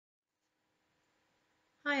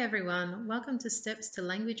Hi everyone, welcome to Steps to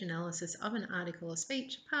Language Analysis of an Article or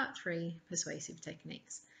Speech, Part 3, Persuasive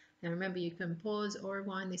Techniques. Now remember, you can pause or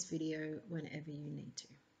rewind this video whenever you need to.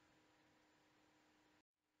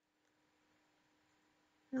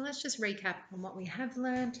 Now let's just recap on what we have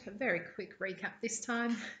learned, a very quick recap this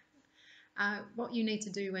time. What you need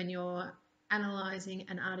to do when you're analysing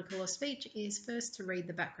an article or speech is first to read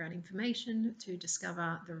the background information to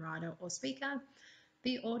discover the writer or speaker,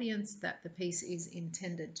 the audience that the piece is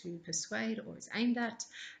intended to persuade or is aimed at,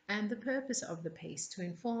 and the purpose of the piece: to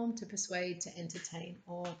inform, to persuade, to entertain,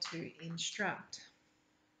 or to instruct,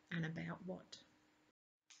 and about what.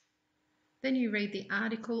 Then you read the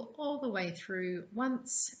article all the way through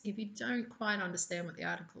once. If you don't quite understand what the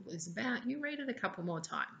article is about, you read it a couple more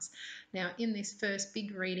times. Now, in this first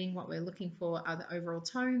big reading, what we're looking for are the overall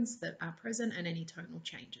tones that are present and any tonal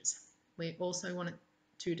changes. We also want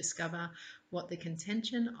to discover what the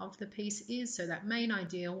contention of the piece is, so that main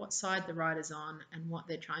idea, what side the writer's on, and what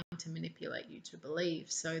they're trying to manipulate you to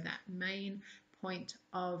believe. So that main point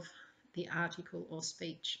of the article or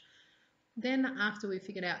speech. Then after we've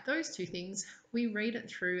figured out those two things, we read it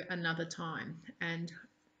through another time, and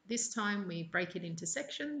this time we break it into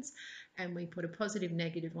sections and we put a positive,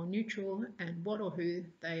 negative or neutral and what or who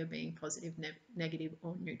they are being positive, negative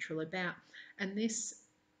or neutral about. And these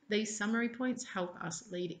summary points help us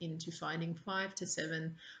lead into finding 5 to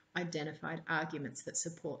 7 identified arguments that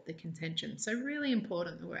support the contention. So really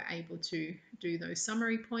important that we're able to do those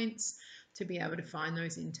summary points to be able to find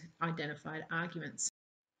those identified arguments.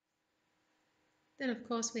 Then, of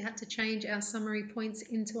course, we had to change our summary points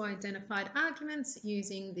into identified arguments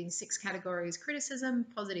using the 6 categories: criticism,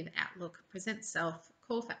 positive outlook, present self,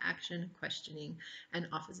 call for action, questioning, and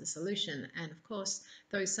offers a solution. And of course,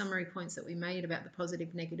 those summary points that we made about the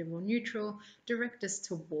positive, negative, or neutral direct us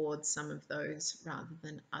towards some of those rather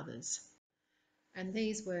than others. And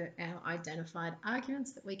these were our identified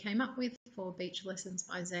arguments that we came up with for Beach Lessons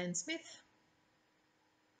by Zan Smith.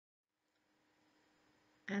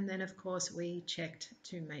 And then, of course, we checked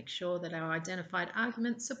to make sure that our identified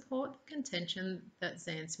arguments support the contention that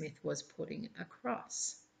Zan Smith was putting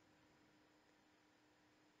across.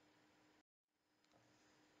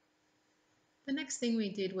 The next thing we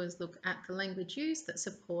did was look at the language used that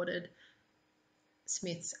supported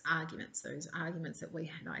Smith's arguments, those arguments that we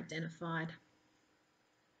had identified.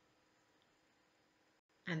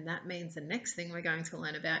 And that means the next thing we're going to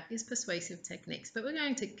learn about is persuasive techniques, but we're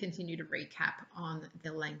going to continue to recap on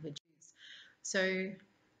the language used. So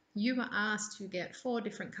you were asked to get 4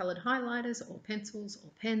 different coloured highlighters or pencils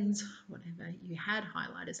or pens, whatever you had.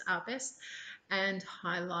 Highlighters are best, and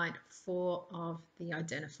highlight 4 of the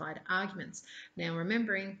identified arguments. Now,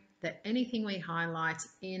 remembering that anything we highlight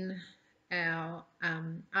in our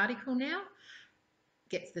article now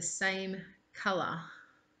gets the same colour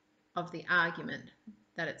of the argument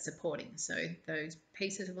that it's supporting. So those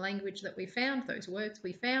pieces of language that we found, those words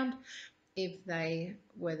we found, if they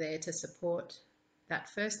were there to support that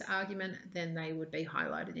first argument, then they would be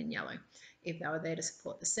highlighted in yellow. If they were there to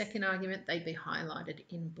support the second argument, they'd be highlighted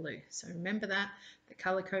in blue. So remember that the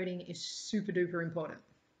color coding is super duper important.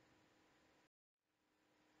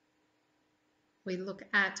 We look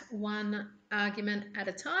at one argument at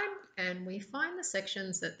a time and we find the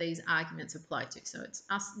sections that these arguments apply to. So it's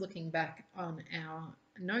us looking back on our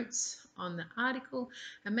notes on the article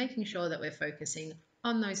and making sure that we're focusing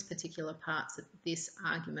on those particular parts that this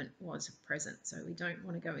argument was present. So we don't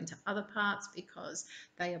want to go into other parts because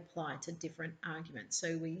they apply to different arguments.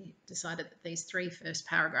 So we decided that these 3 first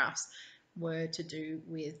paragraphs were to do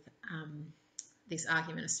with this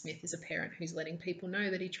argument of Smith is a parent who's letting people know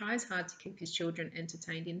that he tries hard to keep his children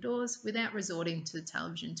entertained indoors without resorting to the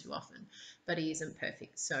television too often, but he isn't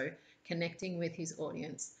perfect. So connecting with his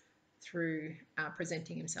audience through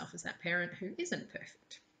presenting himself as that parent who isn't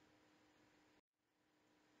perfect.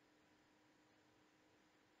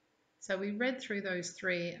 So we read through those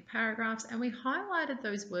 3 paragraphs and we highlighted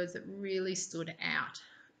those words that really stood out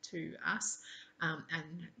to us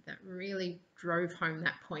and that really drove home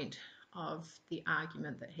that point of the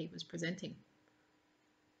argument that he was presenting.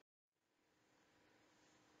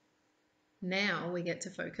 Now we get to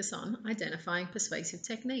focus on identifying persuasive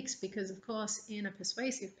techniques because, of course, in a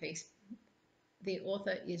persuasive piece, the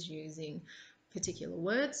author is using particular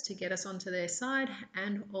words to get us onto their side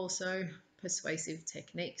and also persuasive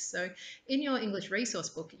techniques. So in your English resource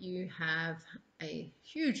book, you have a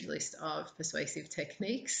huge list of persuasive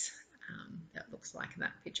techniques. That looks like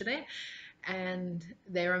that picture there. And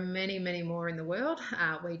there are many, many more in the world.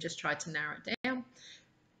 We just tried to narrow it down.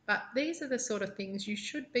 But these are the sort of things you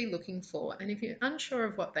should be looking for. And if you're unsure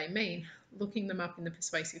of what they mean, looking them up in the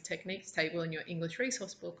persuasive techniques table in your English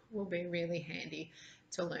resource book will be really handy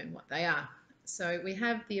to learn what they are. So we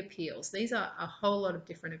have the appeals. These are a whole lot of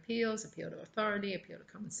different appeals: appeal to authority, appeal to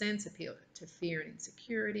common sense, appeal to fear and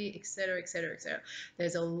insecurity, etc., etc., etc.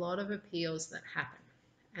 There's a lot of appeals that happen,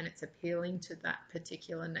 and it's appealing to that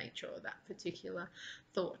particular nature or that particular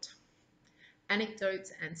thought.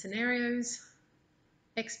 Anecdotes and scenarios,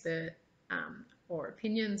 expert or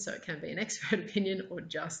opinion, so it can be an expert opinion or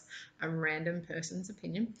just a random person's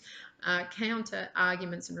opinion. Counter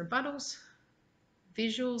arguments and rebuttals.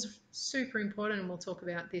 Visuals, super important, and we'll talk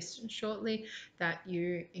about this shortly, that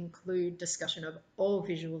you include discussion of all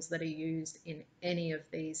visuals that are used in any of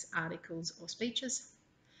these articles or speeches.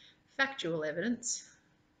 Factual evidence,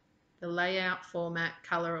 the layout, format,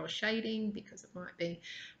 color or shading, because it might be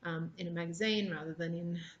in a magazine rather than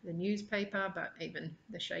in the newspaper, but even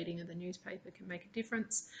the shading of the newspaper can make a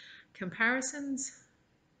difference. Comparisons.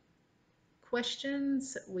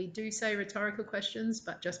 Questions, we do say rhetorical questions,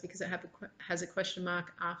 but just because it has a question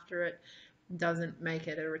mark after it doesn't make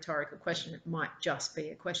it a rhetorical question. It might just be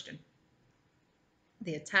a question.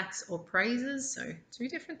 The attacks or praises, so two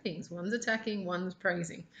different things. One's attacking, one's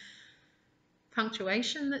praising.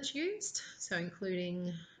 Punctuation that's used, so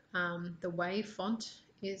including the way font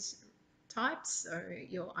is typed, so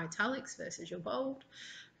your italics versus your bold,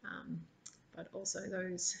 but also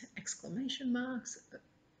those exclamation marks,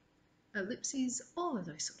 ellipses, all of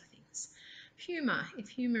those sort of things. Humour, if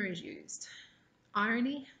humour is used.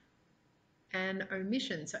 Irony and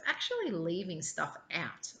omission, so actually leaving stuff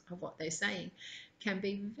out of what they're saying, can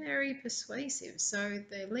be very persuasive. So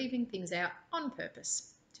they're leaving things out on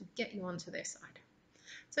purpose to get you onto their side.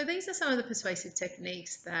 So these are some of the persuasive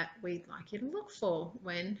techniques that we'd like you to look for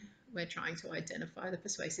when we're trying to identify the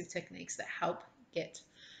persuasive techniques that help get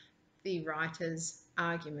the writer's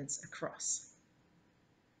arguments across.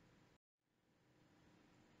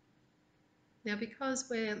 Now, because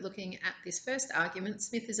we're looking at this first argument,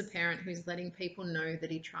 Smith is a parent who's letting people know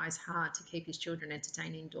that he tries hard to keep his children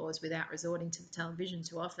entertained indoors without resorting to the television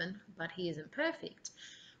too often, but he isn't perfect.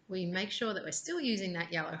 We make sure that we're still using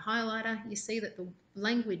that yellow highlighter. You see that the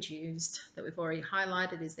language used that we've already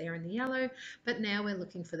highlighted is there in the yellow, but now we're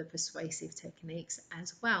looking for the persuasive techniques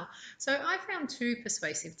as well. So I found two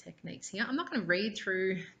persuasive techniques here. I'm not going to read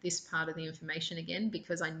through this part of the information again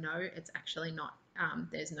because I know it's actually not,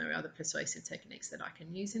 there's no other persuasive techniques that I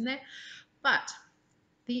can use in there, but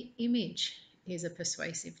the image is a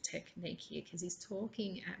persuasive technique here because he's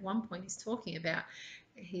talking, at one point he's talking about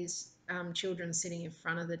his children sitting in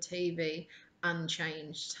front of the TV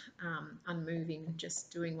unchanged, unmoving,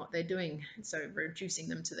 just doing what they're doing, so reducing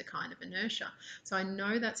them to the kind of inertia. So I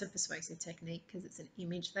know that's a persuasive technique because it's an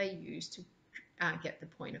image they use to get the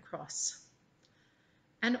point across.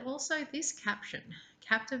 And also this caption,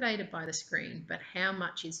 captivated by the screen, but how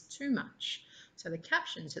much is too much? So the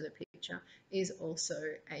caption to the picture is also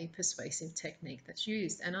a persuasive technique that's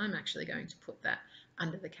used, and I'm actually going to put that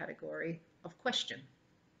under the category of question.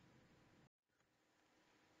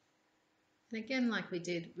 And again, like we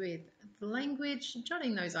did with the language,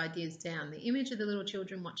 jotting those ideas down, the image of the little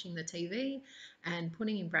children watching the TV and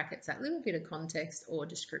putting in brackets that little bit of context or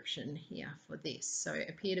description here for this. So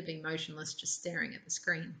appear to be motionless, just staring at the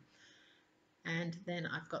screen. And then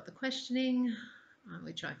I've got the questioning,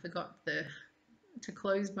 which I forgot to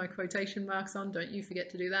close my quotation marks on. Don't you forget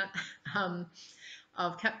to do that.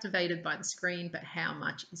 Of captivated by the screen, but how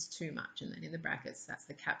much is too much? And then in the brackets, that's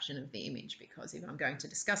the caption of the image, because if I'm going to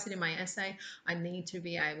discuss it in my essay, I need to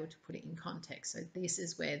be able to put it in context. So this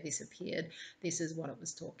is where this appeared. This is what it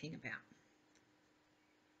was talking about.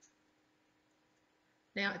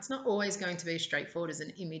 Now, it's not always going to be as straightforward as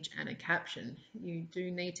an image and a caption. You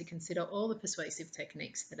do need to consider all the persuasive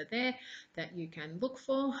techniques that are there that you can look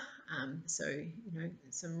for. So, you know,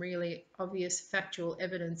 some really obvious factual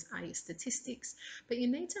evidence, i.e. statistics, but you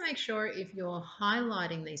need to make sure if you're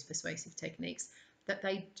highlighting these persuasive techniques that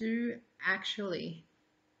they do actually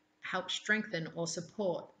help strengthen or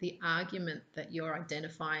support the argument that you're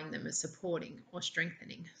identifying them as supporting or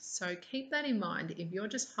strengthening. So keep that in mind. If you're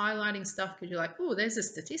just highlighting stuff because you're like, oh, there's a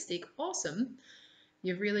statistic, awesome,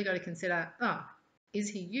 you've really got to consider, oh, is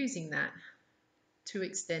he using that to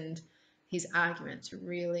extend his argument, to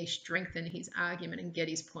really strengthen his argument and get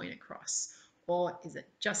his point across? Or is it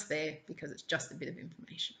just there because it's just a bit of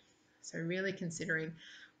information? So really considering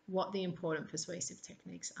what the important persuasive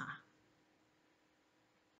techniques are.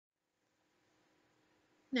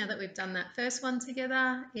 Now that we've done that first one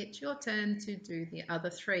together, it's your turn to do the other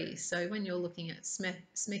three. So when you're looking at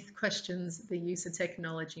Smith questions, the use of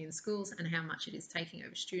technology in schools and how much it is taking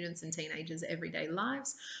over students and teenagers' everyday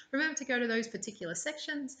lives, remember to go to those particular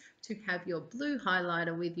sections, to have your blue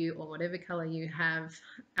highlighter with you or whatever color you have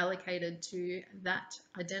allocated to that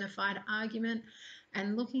identified argument,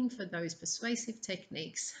 and looking for those persuasive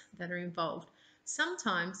techniques that are involved.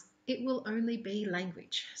 Sometimes it will only be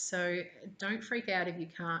language. So don't freak out if you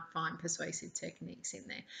can't find persuasive techniques in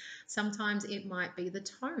there. Sometimes it might be the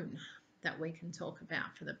tone that we can talk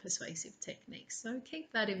about for the persuasive techniques. So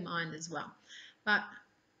keep that in mind as well. But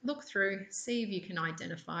look through, see if you can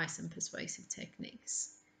identify some persuasive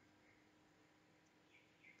techniques.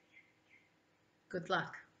 Good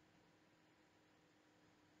luck.